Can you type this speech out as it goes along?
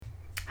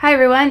Hi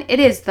everyone, it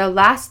is the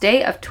last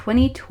day of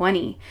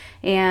 2020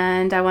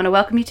 and I want to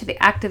welcome you to the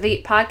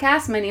Activate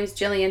podcast. My name is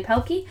Jillian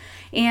Pelkey,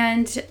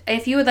 and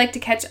if you would like to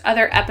catch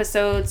other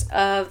episodes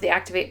of the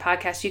Activate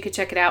podcast, you could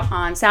check it out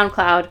on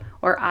SoundCloud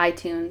or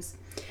iTunes.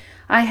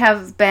 I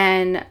have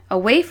been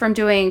away from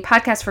doing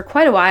podcasts for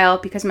quite a while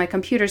because my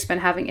computer's been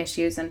having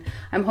issues, and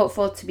I'm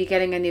hopeful to be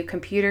getting a new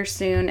computer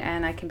soon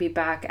and I can be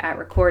back at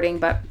recording,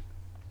 but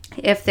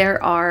if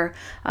there are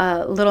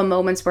little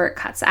moments where it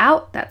cuts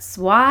out, that's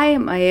why.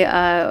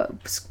 My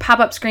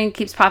pop-up screen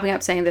keeps popping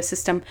up saying the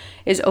system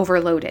is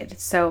overloaded.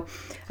 So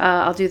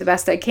I'll do the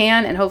best I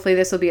can, and hopefully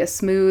this will be a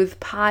smooth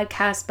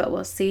podcast, but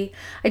we'll see.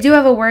 I do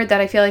have a word that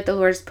I feel like the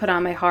Lord's put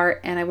on my heart,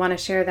 and I want to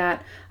share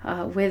that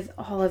with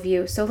all of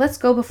you. So let's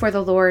go before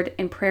the Lord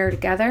in prayer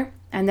together.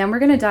 And then we're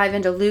going to dive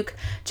into Luke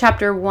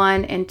chapter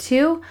 1 and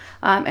 2,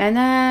 and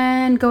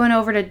then going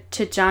over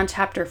to John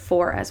chapter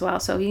 4 as well.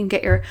 So you can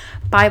get your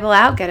Bible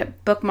out, get a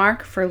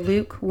bookmark for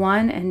Luke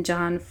 1 and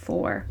John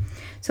 4.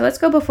 So let's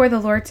go before the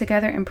Lord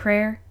together in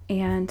prayer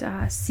and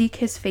seek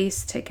his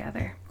face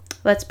together.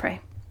 Let's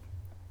pray.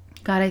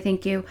 God, I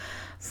thank you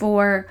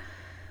for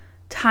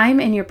time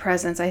in your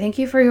presence. I thank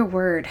you for your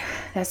word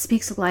that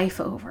speaks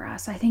life over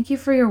us. I thank you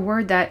for your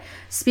word that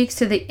speaks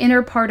to the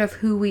inner part of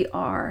who we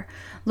are.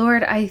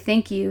 Lord, I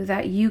thank you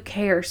that you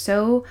care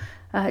so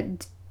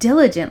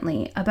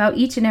diligently about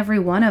each and every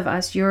one of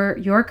us,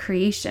 your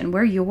creation.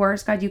 We're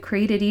yours, God. You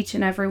created each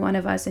and every one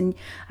of us. And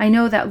I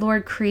know that,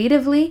 Lord,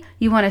 creatively,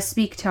 you want to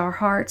speak to our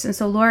hearts. And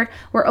so, Lord,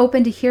 we're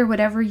open to hear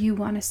whatever you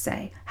want to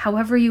say,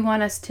 however you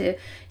want us to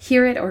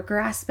hear it or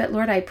grasp it.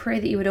 Lord, I pray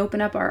that you would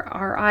open up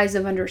our eyes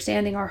of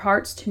understanding, our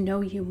hearts to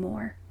know you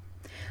more.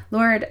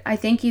 Lord, I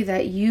thank you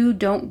that you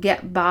don't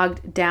get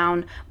bogged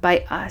down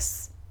by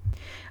us.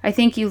 I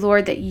thank you,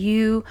 Lord, that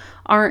you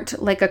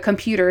aren't like a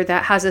computer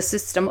that has a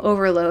system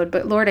overload.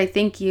 But Lord, I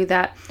thank you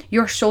that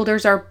your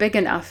shoulders are big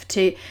enough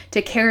to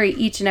carry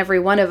each and every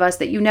one of us,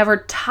 that you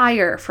never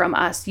tire from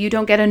us. You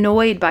don't get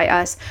annoyed by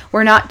us.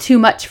 We're not too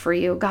much for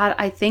you. God,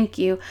 I thank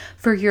you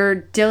for your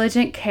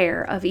diligent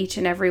care of each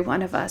and every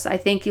one of us. I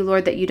thank you,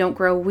 Lord, that you don't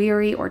grow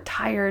weary or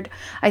tired.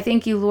 I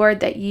thank you,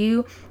 Lord, that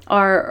you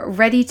are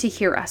ready to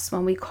hear us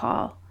when we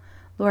call.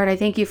 Lord, I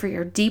thank you for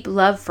your deep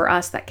love for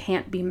us that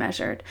can't be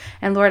measured.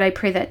 And Lord, I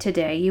pray that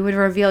today you would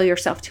reveal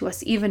yourself to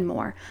us even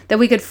more, that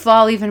we could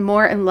fall even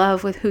more in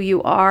love with who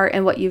you are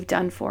and what you've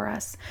done for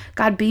us.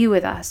 God, be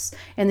with us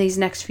in these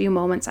next few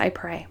moments, I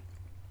pray.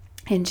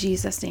 In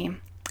Jesus' name,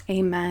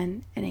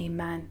 amen and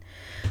amen.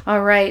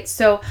 All right,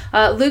 so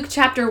Luke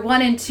chapter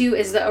 1 and 2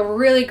 is a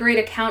really great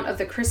account of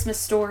the Christmas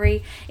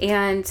story,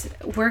 and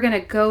we're going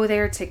to go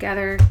there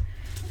together.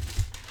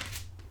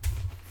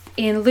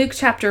 In Luke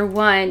chapter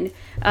 1,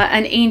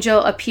 an angel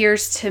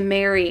appears to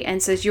Mary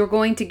and says, you're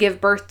going to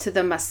give birth to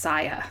the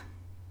Messiah.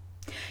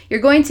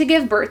 You're going to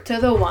give birth to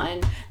the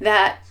one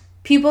that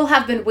people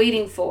have been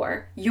waiting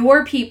for.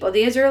 Your people,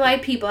 the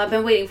Israelite people, have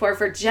been waiting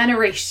for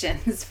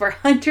generations, for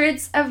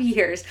hundreds of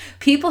years.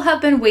 People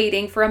have been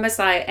waiting for a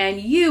Messiah,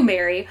 and you,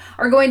 Mary,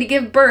 are going to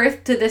give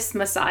birth to this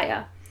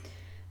Messiah.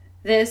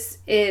 This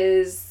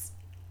is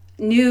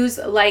news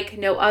like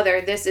no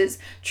other. This is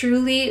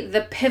truly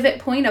the pivot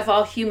point of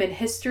all human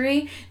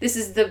history. This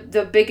is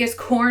the biggest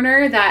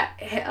corner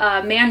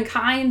that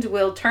mankind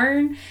will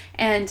turn,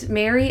 and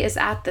Mary is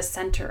at the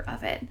center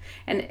of it.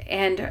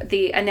 And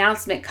the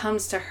announcement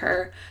comes to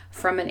her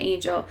from an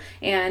angel.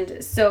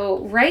 And so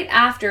right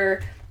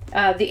after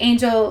the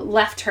angel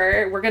left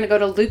her, we're going to go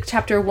to Luke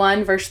chapter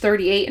 1, verse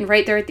 38. And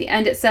right there at the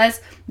end, it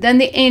says, then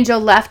the angel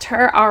left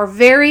her. Our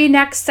very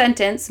next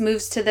sentence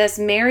moves to this: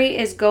 Mary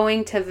is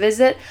going to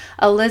visit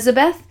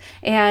Elizabeth.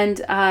 And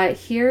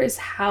here is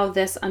how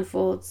this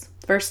unfolds.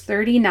 Verse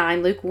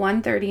 39, Luke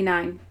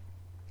 1:39.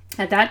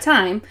 At that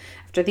time,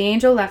 after the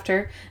angel left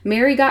her,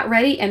 Mary got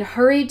ready and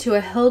hurried to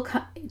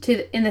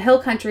in the hill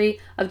country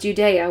of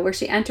Judea, where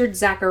she entered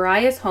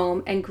Zachariah's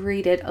home and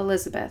greeted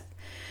Elizabeth.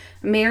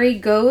 Mary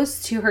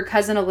goes to her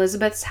cousin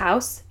Elizabeth's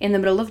house in the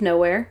middle of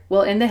nowhere,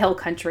 well, in the hill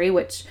country,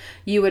 which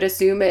you would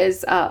assume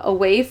is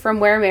away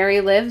from where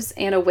Mary lives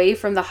and away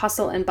from the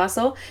hustle and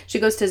bustle. She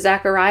goes to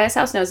Zachariah's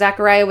house. Now,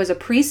 Zachariah was a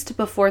priest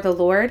before the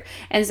Lord,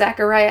 and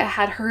Zachariah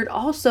had heard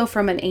also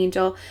from an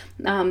angel,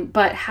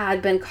 but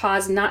had been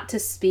caused not to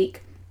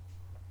speak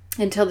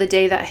until the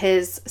day that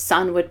his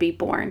son would be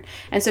born.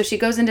 And so she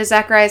goes into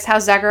Zachariah's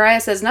house. Zachariah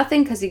says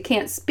nothing because he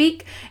can't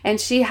speak. And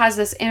she has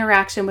this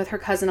interaction with her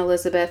cousin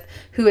Elizabeth,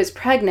 who is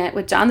pregnant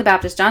with John the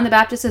Baptist. John the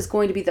Baptist is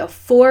going to be the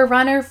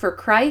forerunner for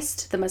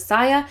Christ, the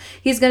Messiah.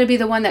 He's going to be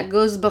the one that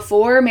goes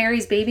before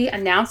Mary's baby,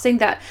 announcing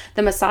that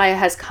the Messiah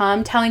has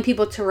come, telling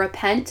people to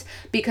repent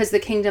because the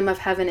kingdom of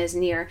heaven is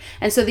near.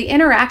 And so the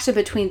interaction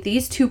between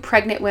these two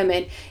pregnant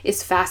women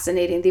is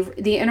fascinating.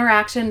 The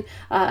interaction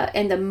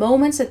and the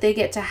moments that they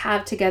get to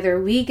have together,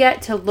 we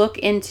get to look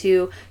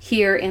into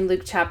here in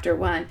Luke chapter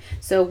 1.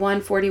 So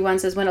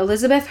 1:41 says, when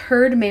Elizabeth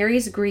heard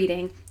Mary's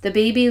greeting, the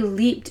baby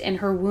leaped in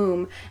her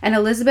womb, and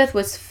Elizabeth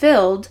was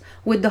filled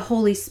with the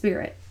Holy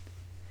Spirit.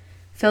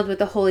 filled with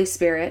the Holy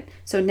Spirit.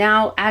 So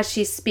now as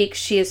she speaks,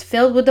 she is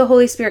filled with the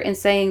Holy Spirit and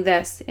saying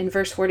this in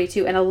verse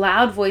 42. In a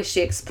loud voice,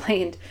 she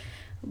explained,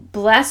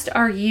 "Blessed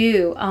are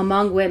you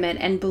among women,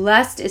 and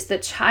blessed is the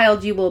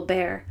child you will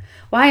bear.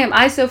 Why am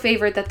I so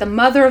favored that the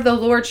mother of the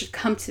Lord should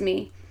come to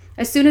me?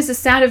 As soon as the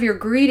sound of your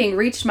greeting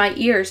reached my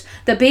ears,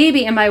 the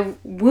baby in my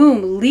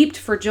womb leaped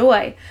for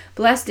joy.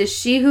 Blessed is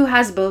she who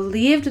has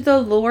believed the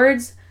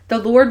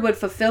Lord would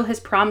fulfill his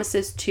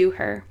promises to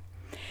her."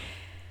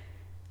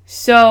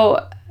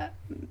 So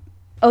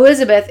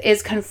Elizabeth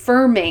is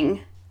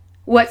confirming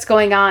what's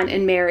going on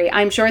in Mary.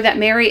 I'm sure that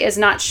Mary is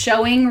not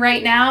showing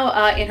right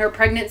now in her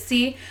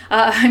pregnancy.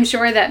 I'm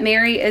sure that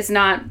Mary is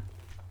not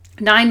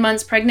 9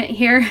 months pregnant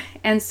here.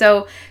 And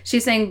so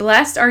she's saying,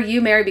 blessed are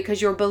you, Mary,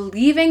 because you're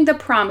believing the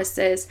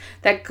promises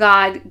that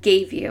God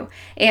gave you.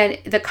 And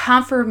the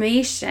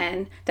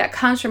confirmation that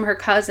comes from her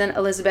cousin,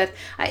 Elizabeth.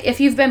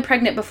 If you've been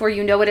pregnant before,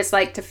 you know what it's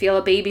like to feel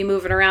a baby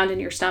moving around in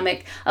your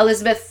stomach.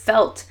 Elizabeth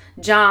felt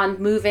John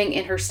moving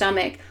in her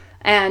stomach.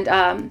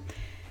 And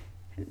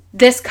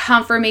this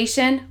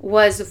confirmation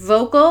was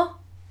vocal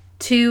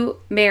to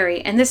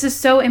Mary. And this is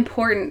so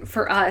important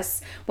for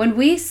us. When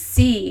we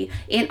see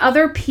in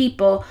other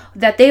people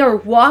that they are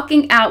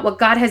walking out what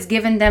God has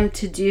given them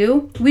to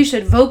do, we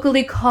should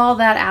vocally call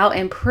that out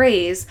and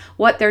praise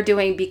what they're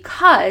doing,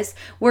 because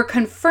we're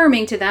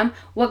confirming to them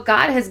what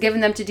God has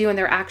given them to do and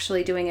they're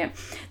actually doing it.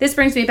 This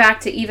brings me back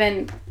to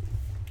even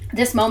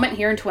this moment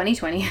here in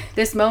 2020,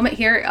 this moment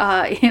here,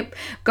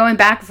 going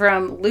back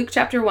from Luke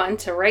chapter 1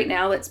 to right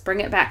now. Let's bring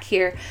it back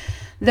here.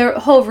 The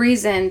whole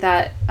reason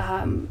that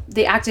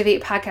the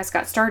Activate podcast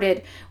got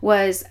started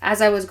was,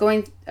 as I was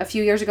going a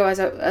few years ago, as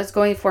I was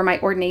going for my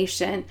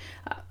ordination,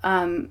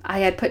 I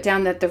had put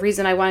down that the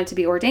reason I wanted to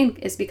be ordained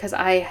is because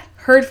I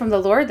heard from the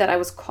Lord that I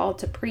was called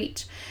to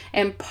preach.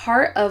 And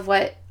part of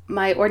what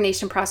my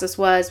ordination process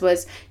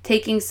was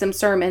taking some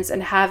sermons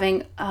and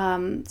having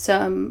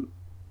some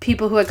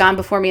people who had gone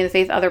before me in the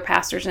faith, other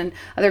pastors and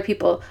other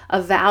people,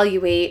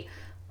 evaluate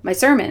my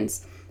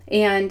sermons.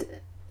 And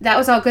that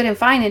was all good and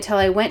fine until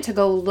I went to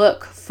go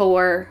look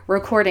for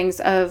recordings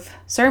of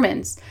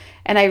sermons.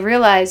 And I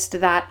realized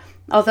that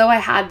although I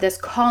had this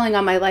calling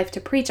on my life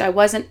to preach, I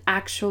wasn't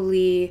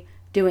actually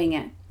doing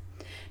it.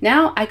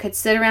 Now I could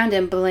sit around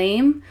and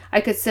blame.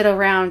 I could sit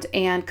around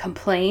and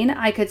complain.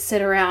 I could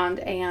sit around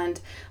and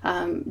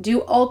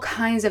do all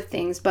kinds of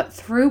things. But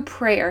through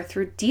prayer,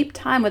 through deep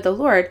time with the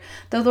Lord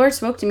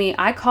spoke to me.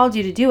 I called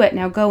you to do it.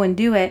 Now go and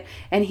do it.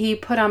 And he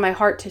put on my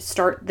heart to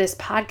start this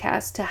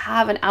podcast, to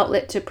have an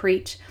outlet to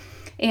preach.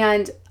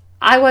 And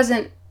I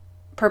wasn't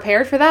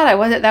prepared for that.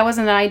 That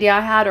wasn't an idea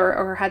I had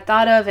or had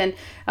thought of. And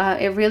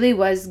it really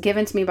was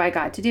given to me by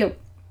God to do.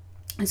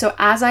 And so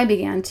as I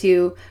began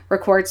to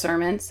record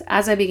sermons,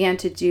 as I began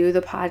to do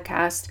the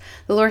podcast,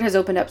 the Lord has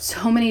opened up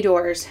so many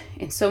doors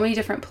in so many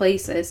different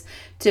places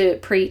to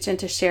preach and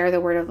to share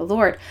the word of the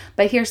Lord.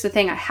 But here's the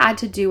thing, I had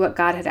to do what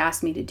God had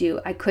asked me to do.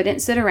 I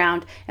couldn't sit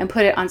around and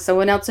put it on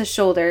someone else's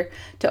shoulder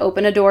to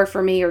open a door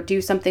for me or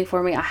do something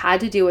for me. I had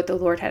to do what the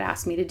Lord had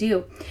asked me to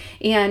do.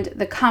 And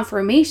the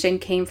confirmation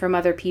came from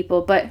other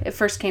people, but it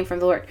first came from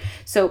the Lord.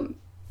 So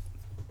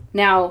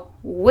now,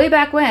 way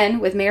back when,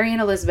 with Mary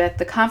and Elizabeth,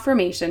 the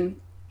confirmation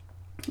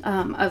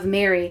of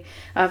Mary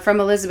from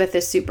Elizabeth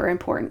is super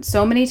important.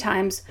 So many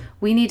times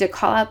we need to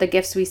call out the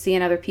gifts we see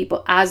in other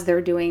people as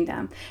they're doing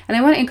them. And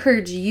I want to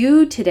encourage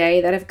you today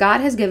that if God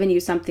has given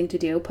you something to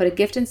do, put a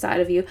gift inside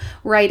of you,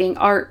 writing,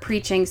 art,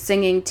 preaching,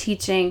 singing,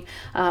 teaching,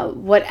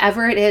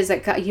 whatever it is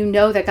that God, you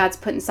know that God's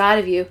put inside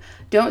of you,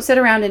 don't sit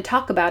around and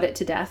talk about it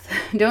to death.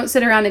 Don't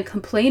sit around and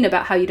complain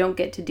about how you don't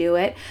get to do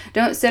it.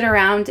 Don't sit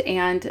around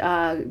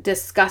and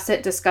discuss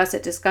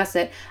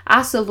it.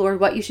 Ask the Lord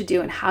what you should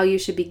do and how you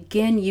should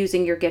begin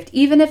using your gift,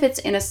 even if it's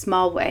in a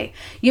small way.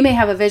 You may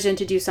have a vision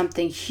to do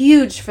something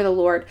huge for the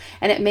Lord,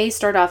 and it may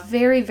start off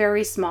very,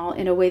 very small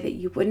in a way that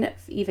you wouldn't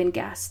have even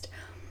guessed.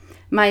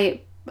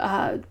 My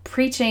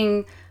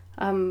preaching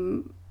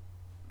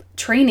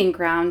training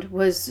ground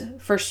was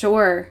for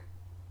sure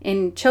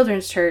in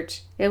children's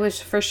church. It was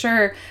for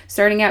sure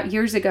starting out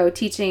years ago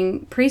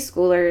teaching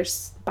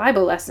preschoolers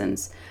Bible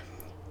lessons.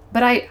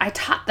 But I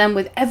taught them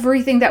with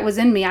everything that was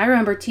in me. I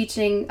remember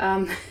teaching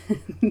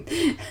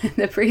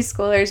the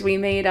preschoolers, we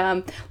made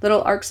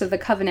little Arks of the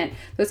Covenant.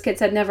 Those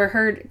kids had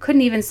never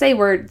couldn't even say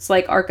words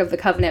like Ark of the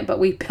Covenant, but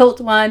we built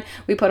one.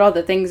 We put all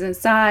the things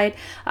inside.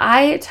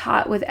 I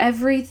taught with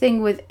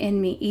everything within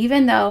me,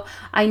 even though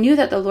I knew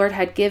that the Lord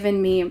had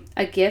given me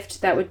a gift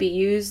that would be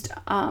used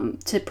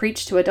to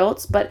preach to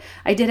adults. But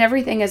I did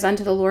everything as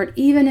unto the Lord,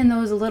 even in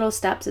those little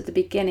steps at the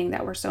beginning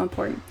that were so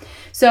important.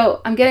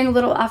 So I'm getting a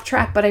little off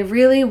track, but I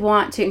really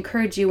want to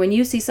encourage you. When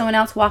you see someone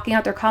else walking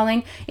out their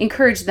calling,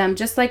 encourage them,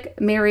 just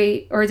like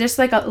Mary, or just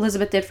like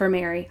Elizabeth did for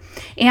Mary.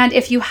 And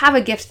if you have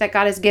a gift that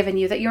God has given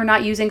you that you're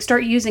not using,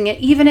 start using it,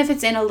 even if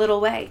it's in a little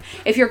way.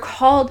 If you're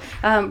called,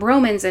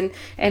 Romans and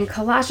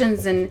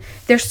Colossians, and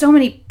there's so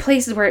many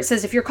places where it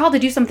says, if you're called to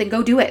do something,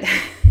 go do it.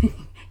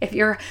 If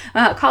you're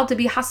called to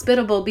be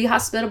hospitable, be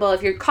hospitable.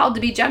 If you're called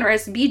to be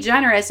generous, be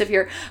generous. If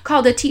you're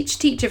called to teach,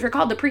 teach. If you're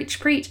called to preach,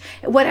 preach.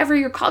 Whatever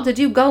you're called to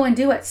do, go and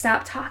do it.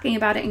 Stop talking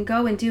about it and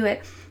go and do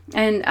it.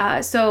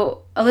 And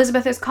so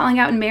Elizabeth is calling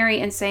out Mary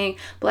and saying,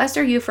 blessed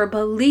are you for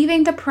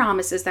believing the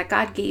promises that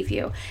God gave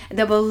you.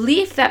 The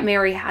belief that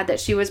Mary had that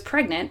she was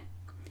pregnant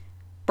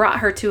brought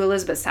her to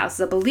Elizabeth's house.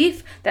 The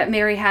belief that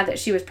Mary had that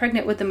she was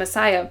pregnant with the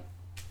Messiah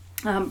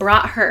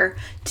brought her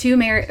to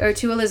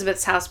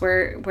Elizabeth's house,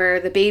 where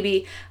the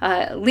baby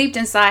leaped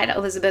inside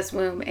Elizabeth's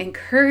womb,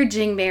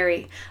 encouraging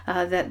Mary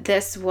that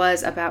this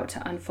was about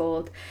to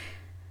unfold.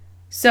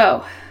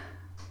 So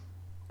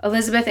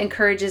Elizabeth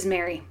encourages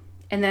Mary.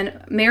 And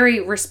then Mary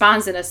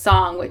responds in a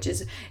song, which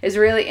is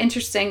really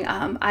interesting.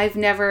 I've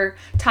never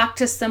talked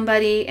to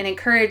somebody and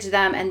encouraged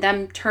them and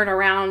them turn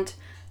around,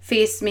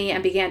 faced me,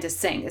 and began to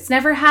sing. It's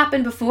never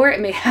happened before.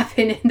 It may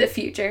happen in the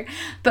future,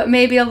 but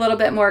maybe a little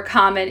bit more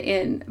common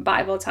in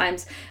Bible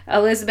times.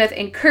 Elizabeth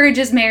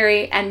encourages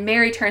Mary, and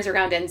Mary turns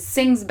around and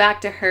sings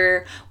back to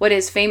her what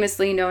is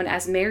famously known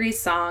as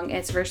Mary's song.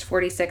 It's verse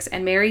 46.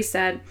 And Mary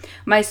said,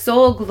 my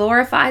soul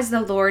glorifies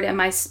the Lord, and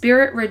my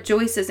spirit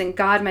rejoices in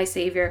God my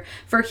Savior,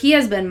 for he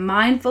has been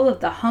mindful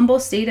of the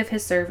humble state of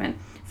his servant.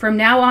 From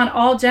now on,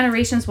 all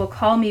generations will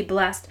call me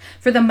blessed,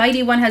 for the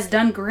Mighty One has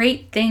done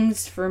great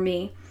things for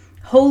me.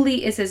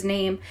 Holy is his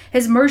name.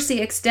 His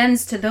mercy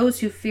extends to those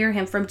who fear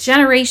him from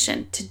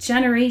generation to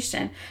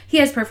generation. He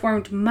has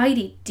performed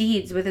mighty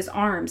deeds with his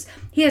arms.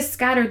 He has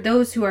scattered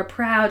those who are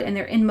proud in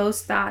their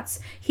inmost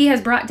thoughts. He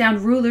has brought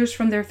down rulers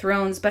from their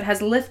thrones, but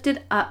has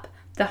lifted up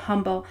the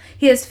humble.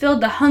 He has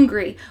filled the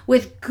hungry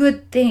with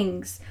good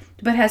things,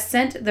 but has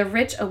sent the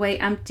rich away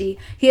empty.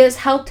 He has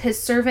helped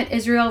his servant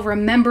Israel,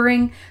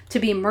 remembering to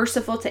be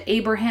merciful to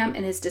Abraham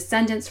and his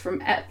descendants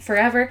from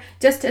forever,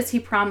 just as he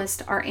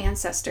promised our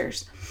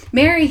ancestors.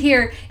 Mary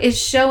here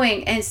is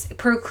showing and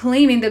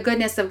proclaiming the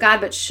goodness of God,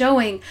 but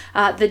showing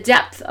the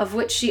depth of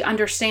which she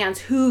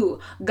understands who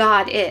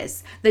God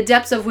is, the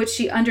depths of which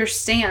she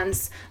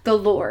understands the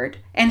Lord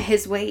and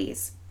his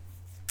ways.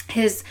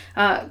 His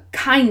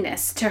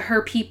kindness to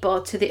her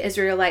people, to the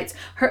Israelites,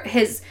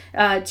 his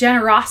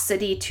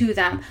generosity to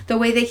them, the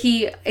way that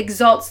he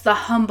exalts the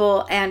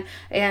humble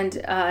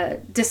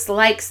and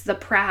dislikes the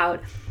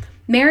proud.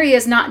 Mary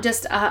is not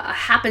just a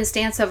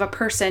happenstance of a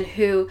person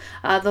who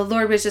the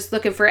Lord was just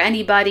looking for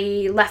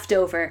anybody left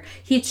over.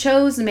 He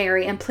chose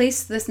Mary and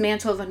placed this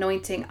mantle of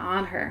anointing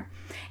on her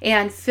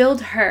and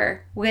filled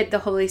her with the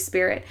Holy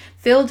Spirit,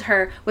 filled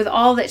her with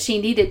all that she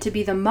needed to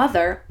be the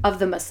mother of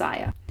the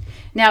Messiah.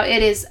 Now,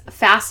 it is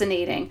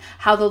fascinating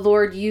how the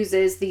Lord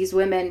uses these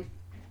women.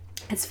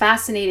 It's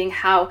fascinating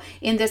how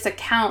in this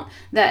account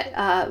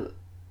that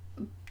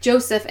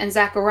Joseph and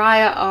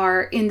Zechariah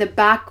are in the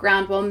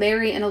background while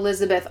Mary and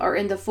Elizabeth are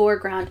in the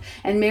foreground.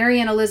 And Mary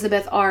and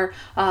Elizabeth are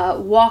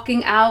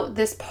walking out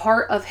this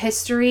part of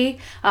history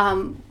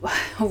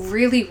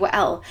really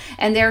well.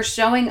 And they're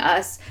showing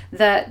us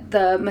that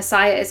the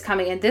Messiah is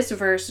coming. In this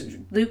verse,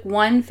 Luke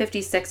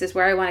 1:56 is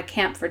where I want to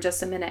camp for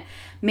just a minute.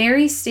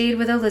 Mary stayed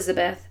with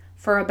Elizabeth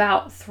for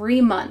about 3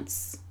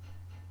 months.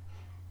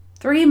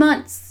 3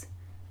 months.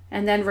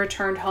 And then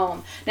returned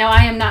home. Now,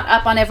 I am not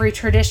up on every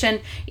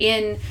tradition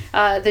in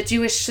the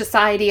Jewish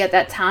society at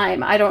that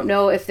time. I don't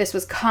know if this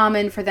was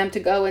common for them to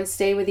go and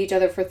stay with each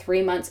other for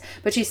 3 months,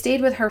 but she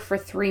stayed with her for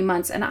 3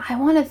 months. And I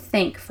want to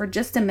think for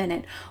just a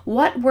minute,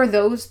 what were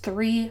those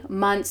 3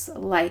 months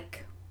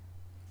like?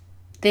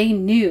 They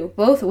knew,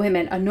 both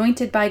women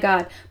anointed by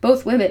God,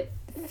 both women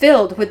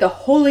filled with the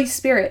Holy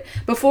Spirit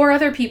before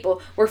other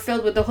people were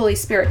filled with the Holy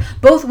Spirit.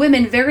 Both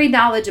women very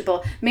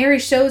knowledgeable. Mary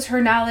shows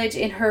her knowledge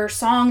in her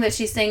song that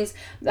she sings.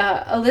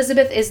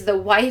 Elizabeth is the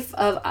wife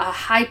of a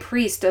high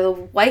priest, or the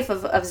wife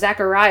of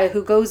Zechariah,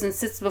 who goes and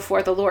sits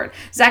before the Lord.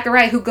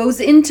 Zechariah, who goes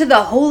into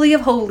the Holy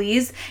of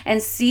Holies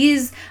and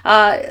sees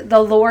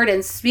the Lord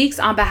and speaks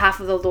on behalf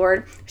of the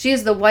Lord. She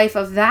is the wife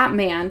of that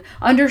man,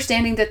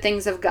 understanding the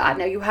things of God.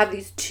 Now you have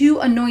these two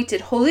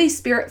anointed, Holy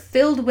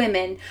Spirit-filled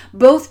women,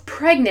 both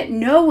pregnant,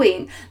 knowing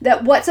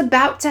that what's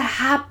about to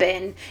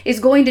happen is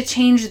going to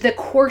change the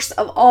course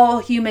of all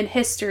human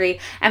history.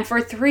 And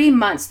for 3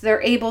 months,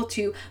 they're able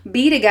to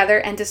be together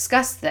and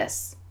discuss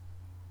this.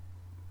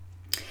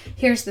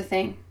 Here's the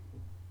thing.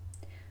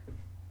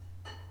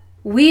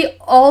 We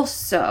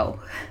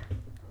also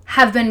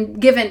have been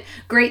given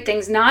great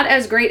things, not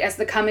as great as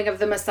the coming of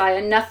the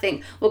Messiah.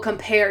 Nothing will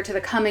compare to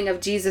the coming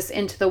of Jesus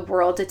into the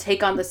world to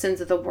take on the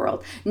sins of the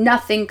world.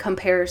 Nothing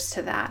compares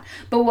to that.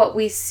 But what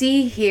we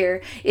see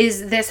here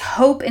is this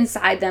hope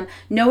inside them,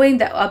 knowing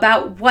that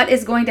about what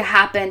is going to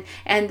happen,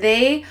 and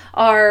they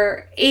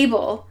are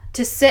able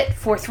to sit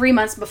for 3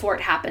 months before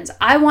it happens.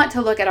 I want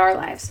to look at our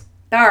lives.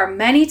 There are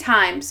many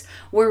times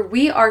where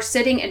we are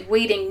sitting and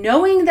waiting,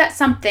 knowing that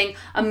something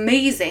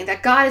amazing,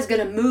 that God is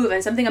going to move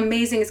and something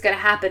amazing is going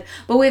to happen.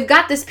 But we've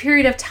got this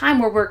period of time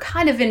where we're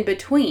kind of in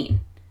between.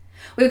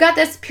 We've got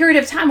this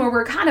period of time where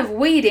we're kind of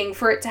waiting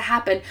for it to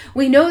happen.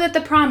 We know that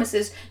the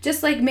promises,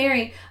 just like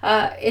Mary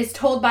is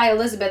told by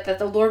Elizabeth that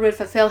the Lord would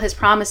fulfill his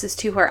promises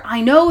to her. I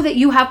know that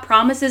you have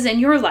promises in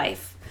your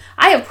life.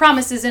 I have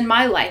promises in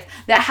my life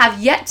that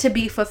have yet to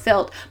be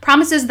fulfilled,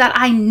 promises that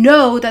I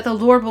know that the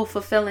Lord will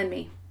fulfill in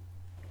me.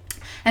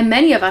 And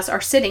many of us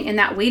are sitting in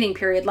that waiting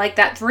period, like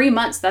that 3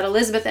 months that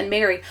Elizabeth and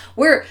Mary,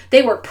 where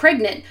they were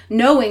pregnant,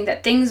 knowing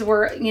that things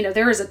were,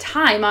 there is a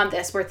time on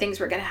this where things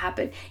were going to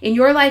happen. In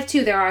your life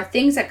too, there are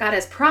things that God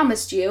has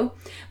promised you,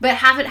 but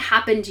haven't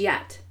happened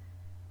yet.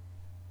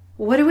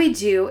 What do we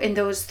do in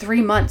those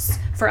 3 months?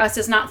 For us,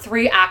 it's not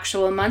 3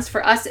 actual months.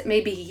 For us, it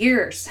may be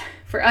years.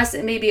 For us,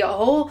 it may be a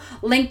whole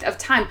length of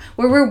time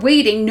where we're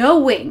waiting,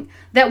 knowing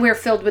that we're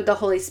filled with the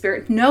Holy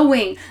Spirit,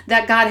 knowing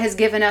that God has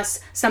given us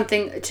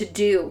something to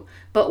do,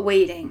 but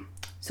waiting.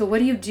 So what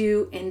do you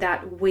do in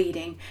that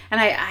waiting?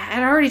 And I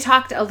had already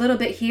talked a little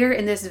bit here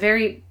in this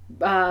very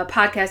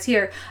podcast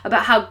here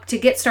about how to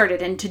get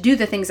started and to do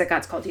the things that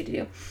God's called you to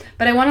do.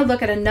 But I want to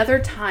look at another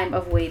time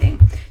of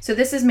waiting. So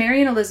this is Mary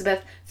and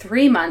Elizabeth,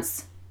 3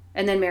 months,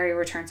 and then Mary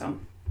returns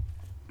home.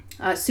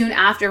 Soon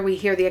after we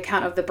hear the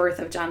account of the birth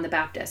of John the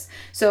Baptist.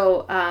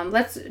 So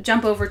let's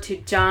jump over to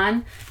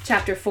John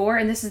chapter 4.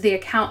 And this is the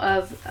account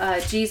of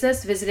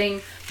Jesus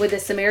visiting with a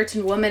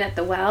Samaritan woman at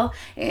the well.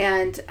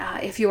 And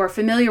if you are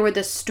familiar with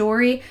this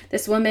story,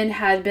 this woman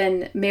had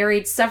been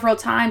married several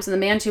times, and the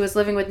man she was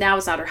living with now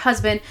was not her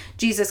husband.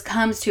 Jesus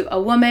comes to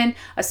a woman,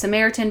 a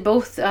Samaritan,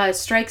 both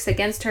strikes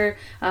against her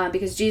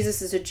because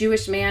Jesus is a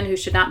Jewish man who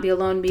should not be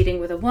alone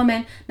meeting with a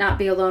woman, not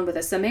be alone with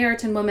a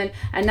Samaritan woman,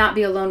 and not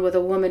be alone with a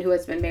woman who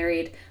has been married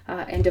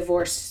and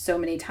divorced so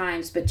many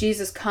times. But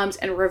Jesus comes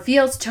and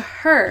reveals to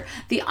her,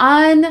 the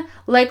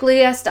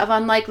unlikeliest of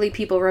unlikely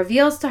people,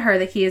 reveals to her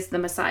that he is the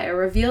Messiah,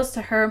 reveals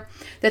to her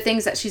the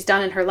things that she's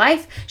done in her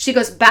life. She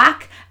goes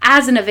back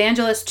as an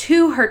evangelist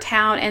to her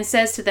town and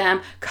says to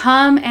them,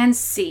 come and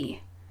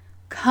see.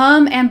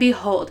 Come and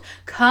behold.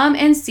 Come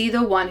and see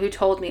the one who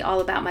told me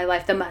all about my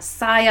life. The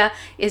Messiah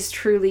is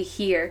truly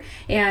here.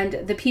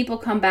 And the people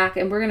come back,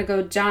 and we're going to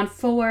go John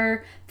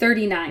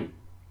 4:39.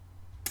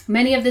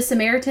 Many of the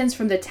Samaritans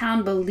from the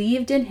town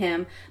believed in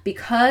him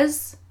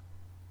because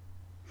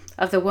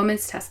of the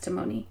woman's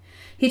testimony.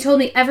 He told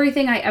me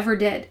everything I ever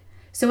did.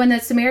 So when the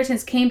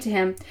Samaritans came to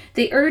him,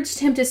 they urged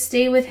him to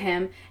stay with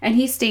him, and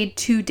he stayed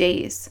 2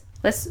 days.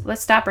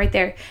 Let's stop right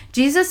there.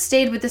 Jesus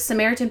stayed with the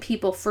Samaritan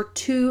people for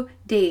 2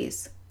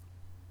 days.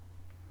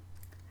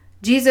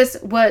 Jesus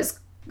was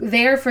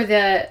there for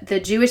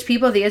the Jewish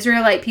people, the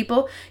Israelite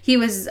people. He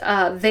was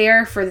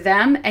there for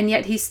them, and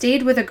yet he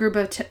stayed with a group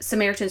of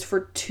Samaritans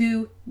for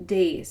 2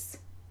 days.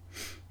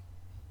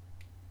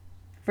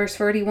 Verse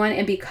 41,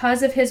 and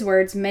because of his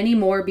words, many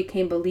more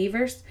became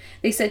believers.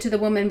 They said to the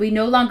woman, we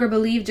no longer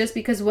believe just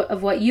because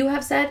of what you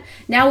have said.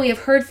 Now we have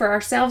heard for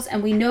ourselves,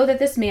 and we know that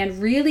this man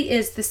really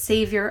is the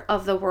Savior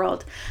of the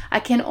world.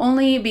 I can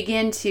only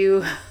begin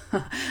to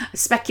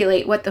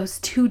speculate what those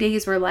 2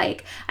 days were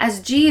like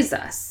as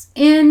Jesus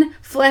in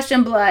flesh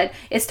and blood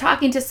is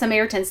talking to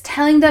Samaritans,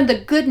 telling them the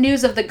good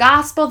news of the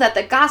gospel, that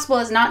the gospel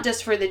is not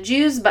just for the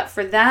Jews but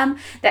for them,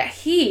 that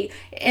he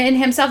in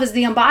himself is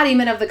the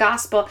embodiment of the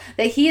gospel,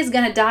 that he is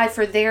going to die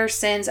for their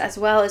sins as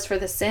well as for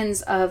the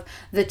sins of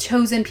the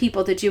chosen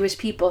people, the Jewish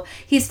people.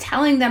 He's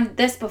telling them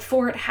this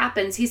before it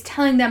happens. He's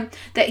telling them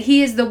that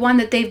he is the one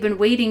that they've been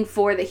waiting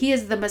for, that he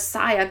is the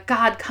Messiah,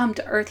 God come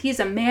to earth. He's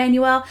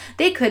Emmanuel.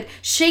 They could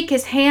shake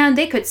his hand,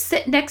 they could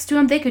sit next to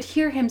him, they could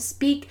hear him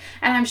speak,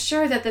 and I'm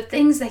sure that the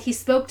things that he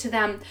spoke to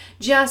them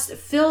just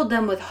filled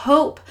them with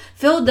hope,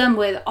 filled them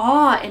with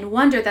awe and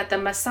wonder that the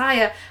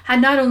Messiah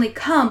had not only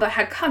come, but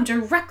had come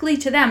directly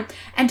to them,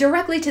 and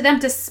directly to them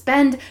to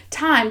spend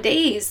time,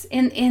 days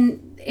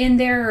in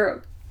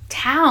their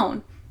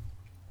town.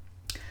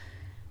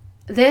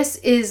 This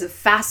is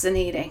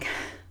fascinating.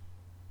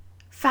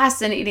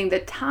 Fascinating, the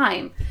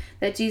time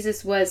that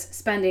Jesus was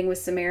spending with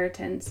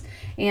Samaritans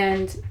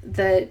and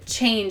the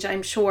change,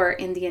 I'm sure,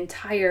 in the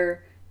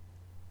entire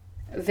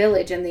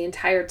village and the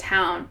entire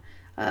town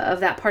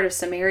of that part of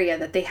Samaria,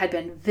 that they had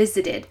been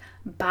visited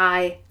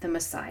by the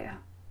Messiah.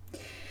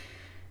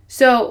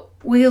 So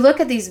we look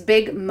at these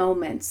big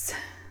moments,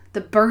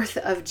 the birth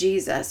of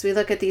Jesus. We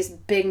look at these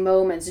big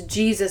moments,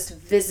 Jesus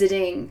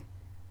visiting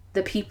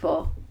the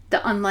people,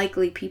 the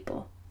unlikely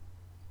people.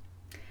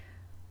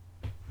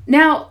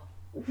 Now,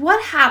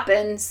 what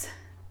happens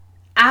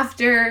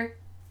after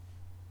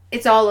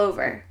it's all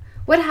over?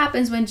 What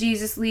happens when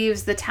Jesus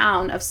leaves the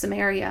town of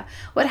Samaria?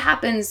 What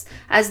happens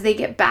as they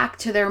get back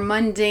to their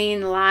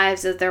mundane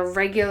lives, as their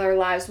regular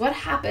lives? What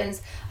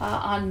happens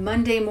on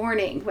Monday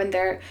morning when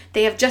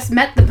they have just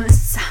met the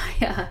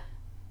Messiah?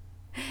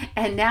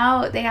 And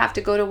now they have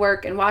to go to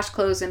work and wash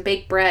clothes and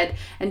bake bread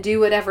and do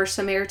whatever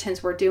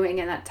Samaritans were doing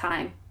in that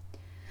time.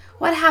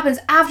 What happens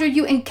after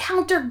you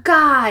encounter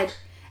God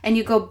and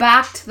you go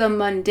back to the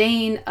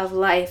mundane of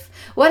life.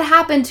 What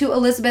happened to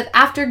Elizabeth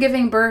after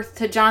giving birth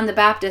to John the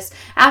Baptist?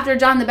 After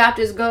John the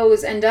Baptist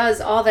goes and does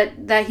all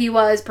that he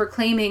was,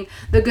 proclaiming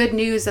the good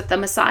news that the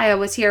Messiah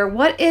was here.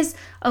 What is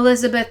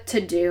Elizabeth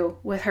to do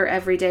with her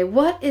everyday?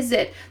 What is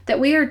it that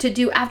we are to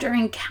do after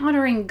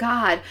encountering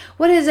God?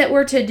 What is it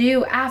we're to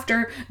do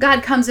after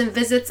God comes and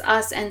visits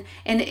us and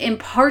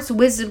imparts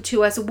wisdom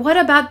to us? What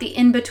about the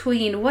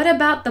in-between? What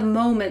about the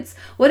moments?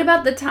 What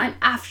about the time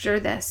after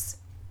this?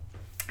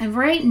 And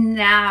right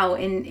now,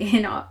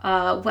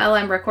 while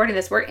I'm recording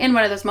this, we're in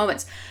one of those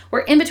moments.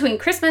 We're in between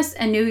Christmas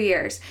and New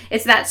Year's.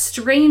 It's that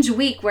strange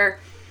week where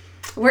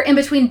we're in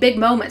between big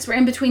moments. We're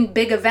in between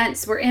big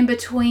events. We're in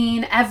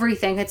between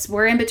everything.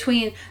 We're in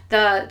between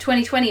the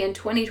 2020 and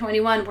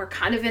 2021. We're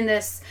kind of in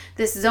this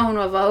zone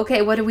of,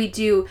 okay, what do we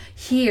do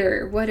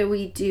here? What do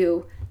we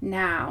do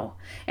now?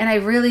 And I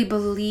really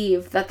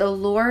believe that the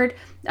Lord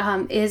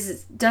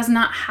does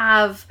not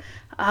have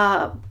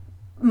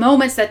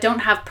moments that don't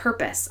have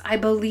purpose. I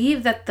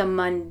believe that the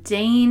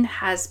mundane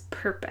has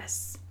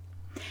purpose.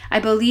 I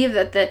believe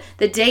that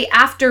the day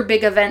after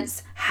big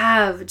events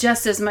have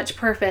just as much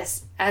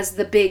purpose as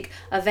the big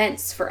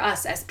events for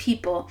us as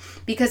people,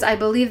 because I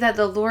believe that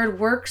the Lord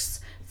works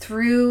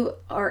through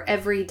our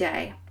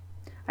everyday.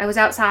 I was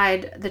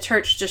outside the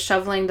church just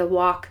shoveling the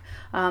walk.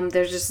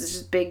 There's just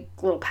this big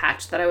little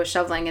patch that I was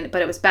shoveling in,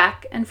 but it was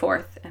back and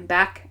forth and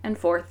back and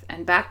forth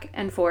and back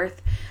and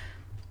forth.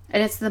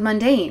 And it's the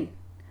mundane.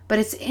 But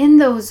it's in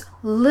those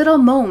little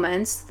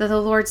moments that the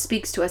Lord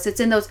speaks to us. It's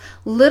in those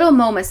little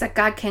moments that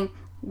God can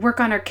work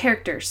on our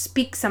character,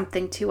 speak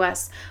something to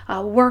us,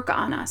 work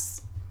on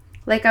us.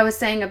 Like I was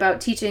saying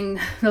about teaching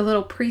the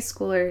little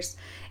preschoolers,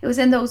 it was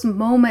in those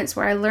moments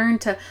where I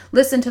learned to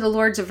listen to the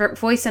Lord's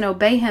voice and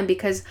obey Him,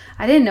 because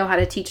I didn't know how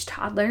to teach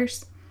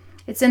toddlers.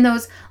 It's in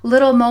those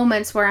little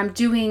moments where I'm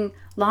doing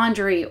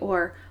laundry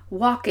or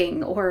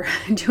walking or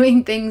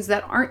doing things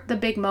that aren't the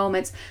big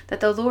moments that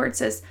the Lord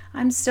says,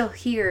 I'm still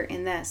here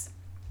in this.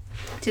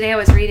 Today I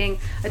was reading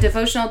a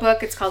devotional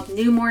book. It's called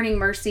New Morning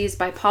Mercies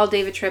by Paul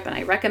David Tripp, and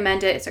I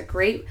recommend it. It's a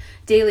great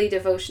daily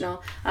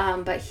devotional.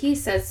 But he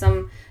says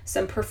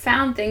some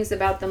profound things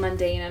about the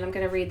mundane, and I'm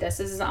going to read this.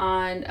 This is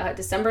on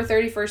December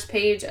 31st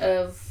page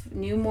of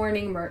New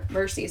Morning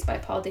Mercies by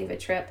Paul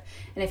David Tripp.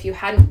 And if you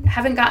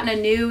haven't gotten a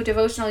new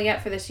devotional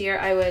yet for this year,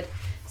 I would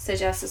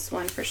suggest this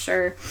one for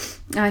sure.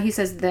 He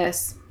says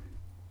this: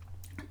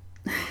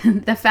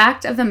 the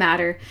fact of the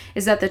matter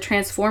is that the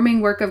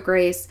transforming work of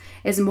grace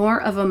is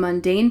more of a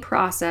mundane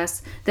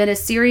process than a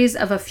series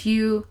of a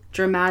few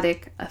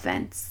dramatic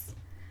events.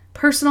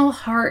 Personal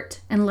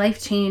heart and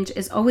life change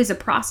is always a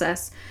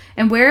process.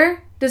 And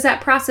where does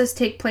that process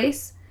take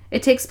place?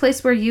 It takes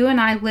place where you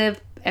and I live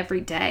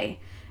every day.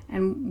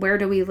 And where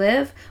do we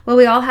live? Well,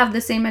 we all have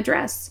the same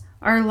address.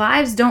 Our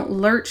lives don't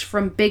lurch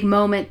from big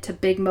moment to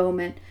big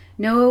moment.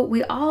 No,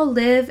 we all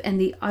live in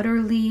the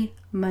utterly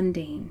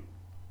mundane.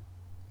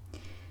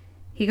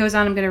 He goes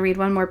on, I'm going to read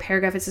one more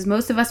paragraph. It says,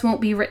 most of us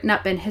won't be written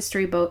up in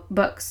history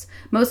books.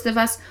 Most of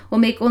us will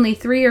make only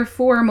 3 or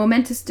 4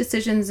 momentous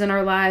decisions in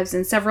our lives,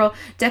 and several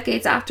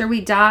decades after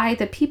we die,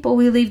 the people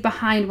we leave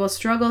behind will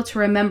struggle to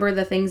remember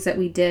the things that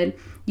we did.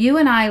 You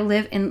and I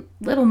live in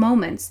little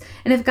moments,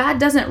 and if God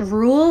doesn't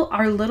rule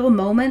our little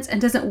moments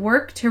and doesn't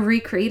work to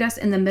recreate us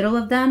in the middle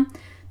of them,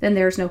 then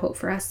there's no hope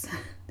for us.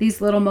 These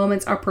little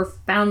moments are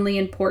profoundly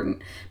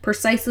important,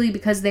 precisely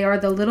because they are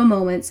the little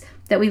moments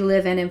that we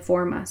live in and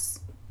form us.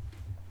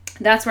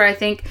 That's where I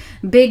think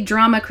big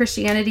drama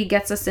Christianity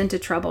gets us into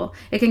trouble.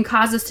 It can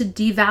cause us to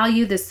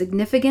devalue the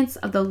significance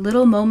of the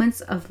little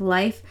moments of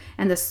life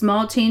and the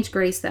small change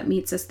grace that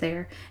meets us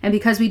there. And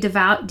because we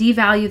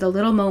devalue the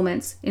little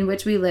moments in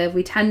which we live,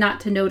 we tend not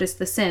to notice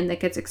the sin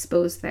that gets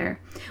exposed there.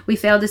 We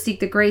fail to seek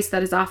the grace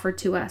that is offered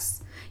to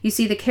us. You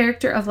see, the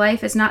character of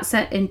life is not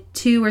set in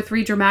 2 or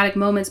 3 dramatic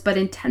moments, but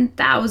in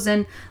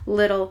 10,000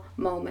 little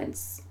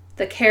moments.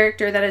 The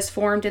character that is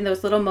formed in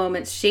those little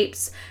moments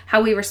shapes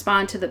how we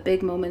respond to the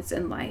big moments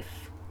in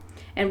life.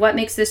 And what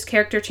makes this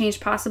character change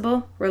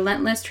possible?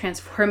 Relentless,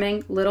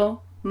 transforming,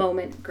 little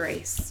moment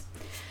grace.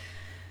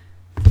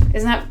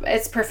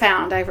 It's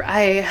profound.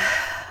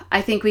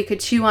 I think we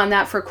could chew on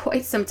that for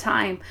quite some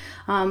time.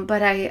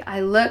 But I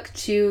look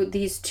to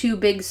these 2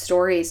 big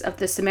stories of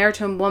the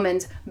Samaritan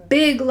woman's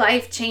big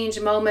life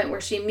change moment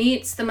where she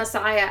meets the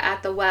Messiah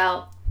at the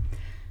well.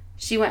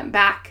 She went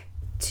back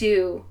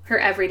to her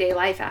everyday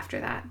life after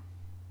that.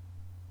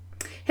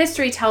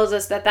 History tells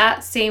us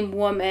that same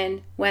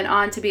woman went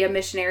on to be a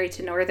missionary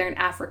to northern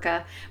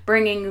Africa,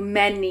 bringing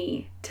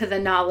many to the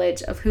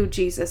knowledge of who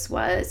Jesus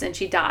was, and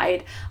she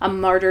died a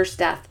martyr's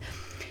death.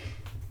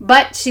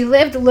 But she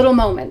lived little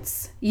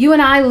moments. You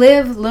and I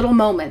live little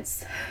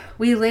moments.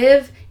 We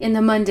live in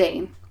the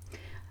mundane.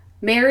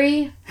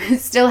 Mary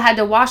still had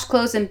to wash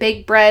clothes and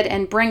bake bread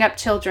and bring up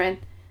children.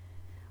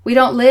 We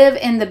don't live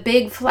in the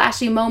big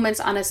flashy moments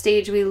on a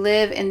stage. We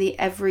live in the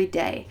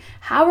everyday.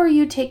 How are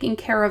you taking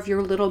care of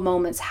your little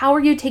moments? How are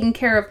you taking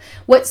care of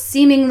what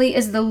seemingly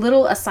is the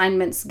little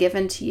assignments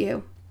given to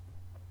you?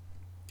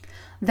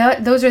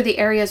 Those are the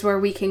areas where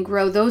we can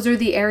grow. Those are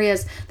the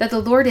areas that the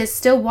Lord is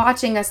still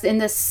watching us in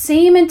the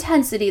same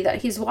intensity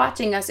that he's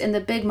watching us in the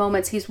big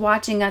moments. He's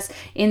watching us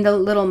in the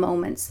little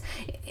moments,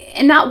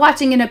 and not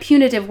watching in a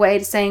punitive way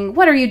to saying,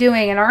 what are you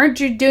doing? And aren't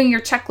you doing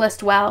your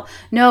checklist well?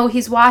 No,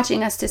 he's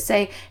watching us to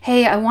say,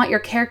 hey, I want your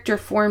character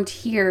formed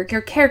here.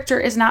 Your character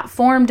is not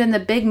formed in the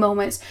big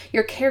moments.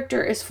 Your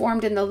character is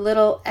formed in the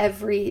little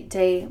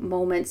everyday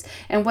moments.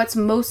 And what's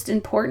most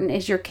important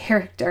is your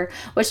character.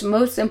 What's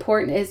most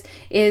important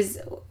is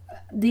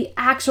the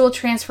actual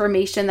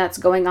transformation that's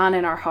going on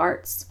in our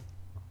hearts.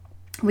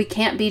 We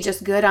can't be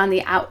just good on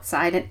the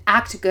outside and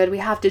act good. We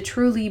have to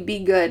truly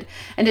be good.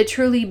 And to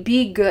truly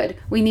be good,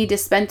 we need to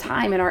spend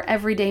time in our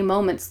everyday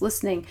moments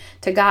listening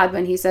to God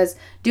when he says,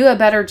 do a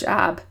better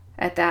job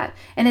at that.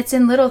 And it's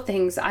in little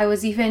things. I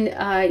was even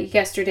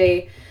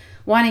yesterday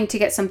wanting to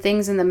get some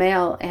things in the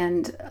mail,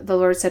 and the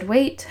Lord said,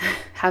 wait,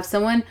 have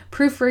someone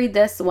proofread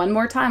this one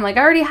more time. Like,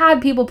 I already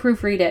had people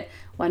proofread it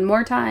one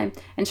more time.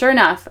 And sure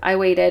enough, I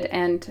waited,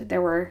 and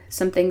there were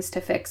some things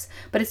to fix.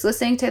 But it's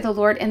listening to the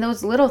Lord in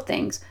those little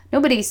things.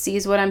 Nobody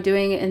sees what I'm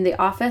doing in the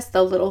office,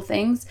 the little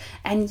things.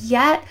 And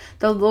yet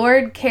the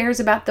Lord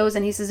cares about those.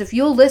 And he says, if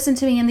you'll listen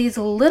to me in these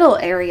little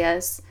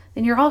areas,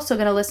 then you're also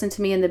going to listen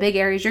to me in the big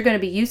areas. You're going to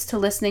be used to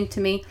listening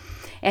to me.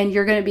 And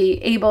you're going to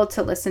be able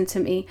to listen to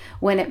me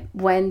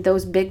when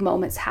those big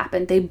moments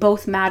happen. They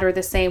both matter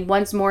the same.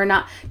 One's more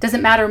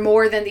doesn't matter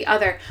more than the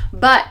other.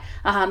 But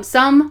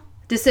some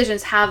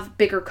decisions have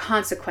bigger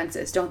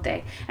consequences, don't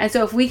they? And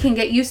so if we can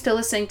get used to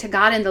listening to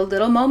God in the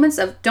little moments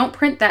of don't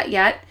print that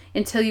yet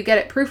until you get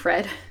it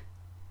proofread,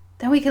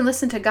 then we can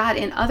listen to God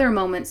in other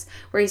moments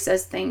where he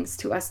says things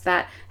to us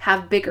that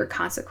have bigger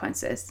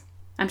consequences.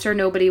 I'm sure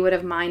nobody would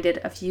have minded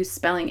a few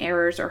spelling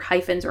errors or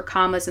hyphens or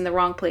commas in the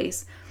wrong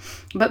place.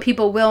 But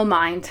people will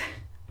mind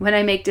when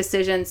I make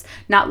decisions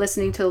not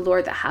listening to the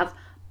Lord that have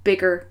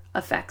bigger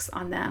effects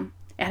on them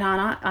and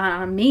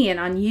on me and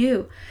on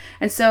you.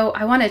 And so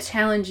I want to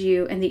challenge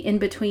you in the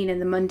in-between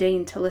and the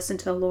mundane to listen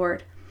to the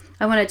Lord.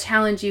 I want to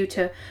challenge you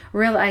to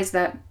realize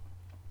that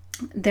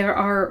there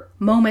are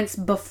moments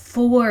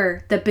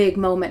before the big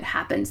moment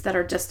happens that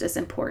are just as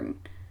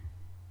important.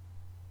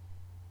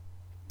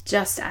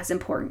 Just as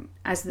important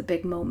as the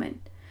big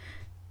moment.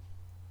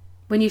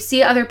 When you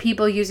see other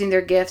people using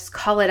their gifts,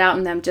 call it out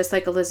in them, just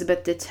like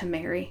Elizabeth did to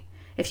Mary.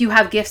 If you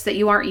have gifts that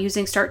you aren't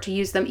using, start to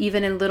use them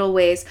even in little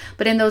ways.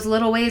 But in those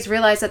little ways,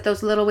 realize that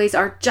those little ways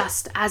are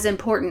just as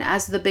important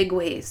as the big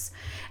ways.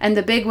 And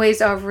the big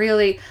ways are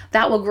really,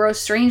 that will grow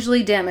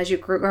strangely dim as you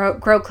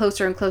grow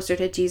closer and closer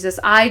to Jesus.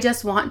 I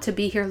just want to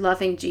be here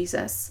loving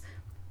Jesus.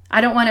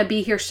 I don't want to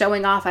be here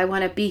showing off. I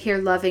want to be here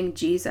loving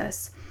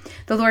Jesus.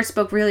 The Lord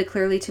spoke really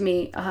clearly to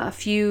me a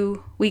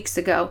few weeks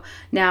ago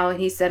now, and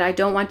he said, I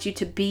don't want you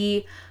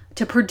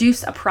to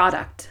produce a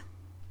product.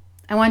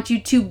 I want you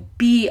to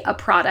be a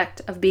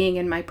product of being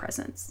in my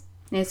presence.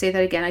 And I say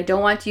that again. I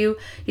don't want you,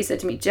 he said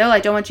to me, Jill, I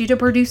don't want you to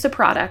produce a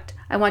product.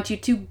 I want you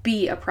to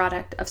be a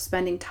product of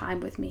spending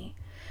time with me.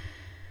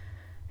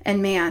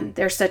 And man,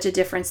 there's such a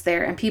difference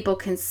there. And people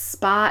can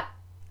spot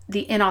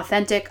the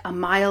inauthentic a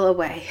mile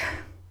away.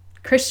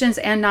 Christians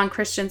and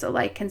non-Christians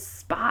alike can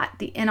spot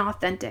the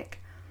inauthentic.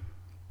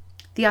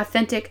 The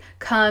authentic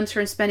comes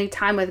from spending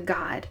time with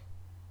God.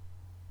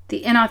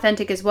 The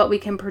inauthentic is what we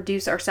can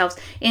produce ourselves.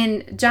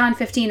 In John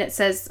 15, it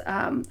says,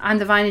 I'm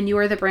the vine and you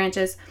are the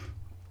branches.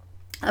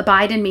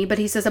 Abide in me. But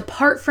he says,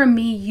 apart from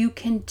me, you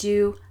can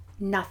do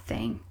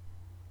nothing.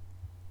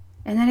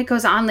 And then it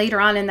goes on later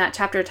on in that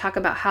chapter to talk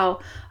about how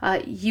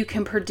you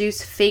can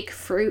produce fake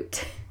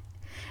fruit.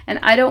 And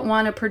I don't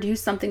want to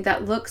produce something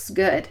that looks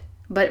good,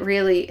 but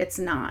really it's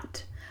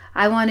not.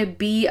 I want to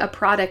be a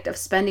product of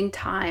spending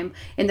time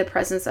in the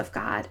presence of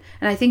God.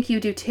 And I think you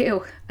do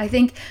too. I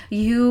think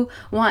you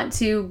want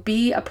to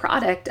be a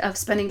product of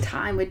spending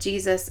time with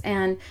Jesus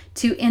and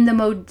to, in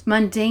the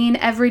mundane,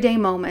 everyday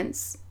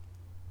moments,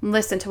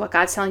 listen to what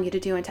God's telling you to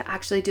do and to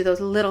actually do those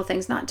little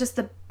things, not just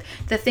the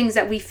things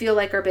that we feel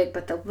like are big,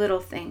 but the little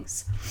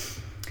things.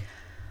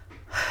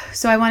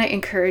 So I want to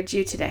encourage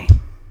you today.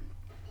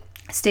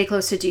 Stay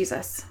close to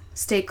Jesus.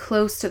 Stay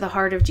close to the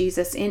heart of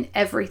Jesus in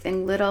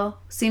everything,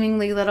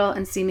 seemingly little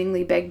and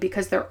seemingly big,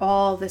 because they're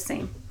all the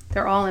same.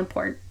 They're all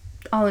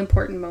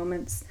important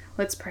moments.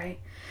 Let's pray.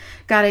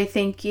 God, I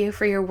thank you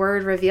for your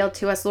word revealed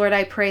to us. Lord,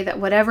 I pray that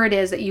whatever it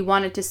is that you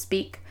wanted to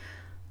speak,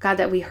 God,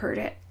 that we heard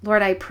it.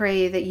 Lord, I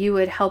pray that you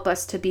would help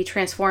us to be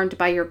transformed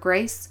by your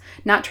grace,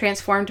 not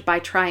transformed by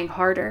trying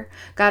harder.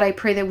 God, I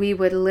pray that we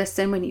would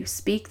listen when you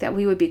speak, that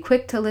we would be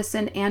quick to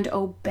listen and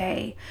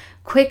obey,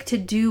 quick to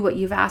do what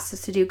you've asked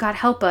us to do. God,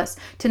 help us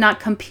to not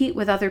compete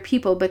with other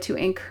people, but to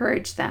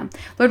encourage them.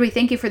 Lord, we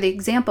thank you for the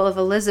example of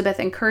Elizabeth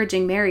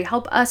encouraging Mary.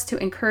 Help us to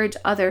encourage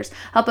others.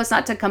 Help us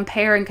not to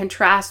compare and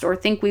contrast or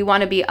think we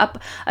want to be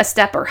up a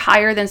step or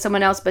higher than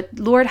someone else. But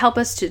Lord, help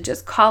us to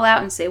just call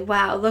out and say,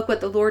 wow, look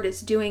what the Lord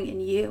is doing in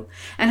you.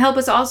 And help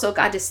us also,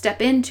 God, to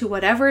step into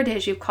whatever it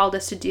is you've called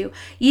us to do,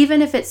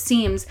 even if it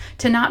seems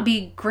to not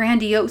be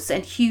grandiose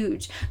and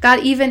huge. God,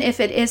 even if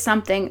it is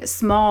something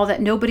small that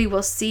nobody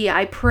will see,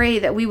 I pray pray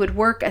that we would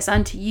work as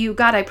unto you.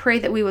 God, I pray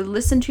that we would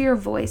listen to your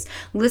voice,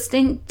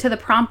 listening to the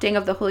prompting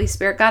of the Holy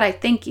Spirit. God, I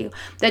thank you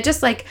that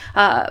just like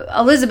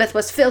Elizabeth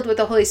was filled with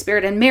the Holy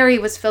Spirit and Mary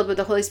was filled with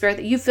the Holy Spirit,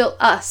 that you fill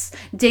us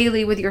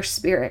daily with your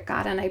Spirit,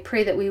 God. And I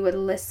pray that we would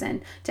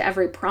listen to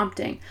every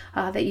prompting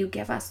that you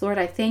give us. Lord,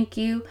 I thank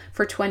you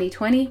for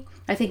 2020.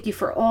 I thank you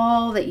for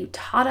all that you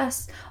taught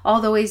us,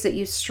 all the ways that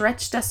you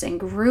stretched us and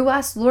grew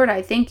us. Lord,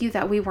 I thank you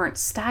that we weren't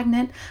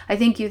stagnant. I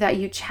thank you that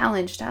you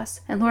challenged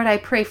us. And Lord, I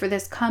pray for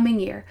this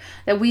coming year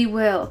that we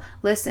will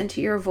listen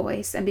to your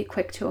voice and be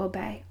quick to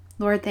obey.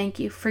 Lord, thank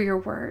you for your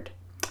word.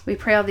 We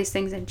pray all these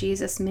things in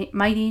Jesus'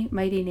 mighty,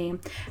 mighty name.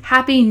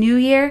 Happy New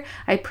Year.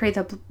 I pray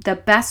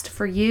the best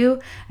for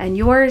you and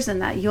yours,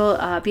 and that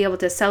you'll be able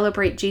to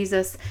celebrate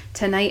Jesus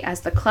tonight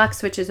as the clock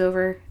switches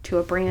over to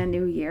a brand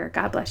new year.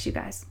 God bless you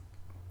guys.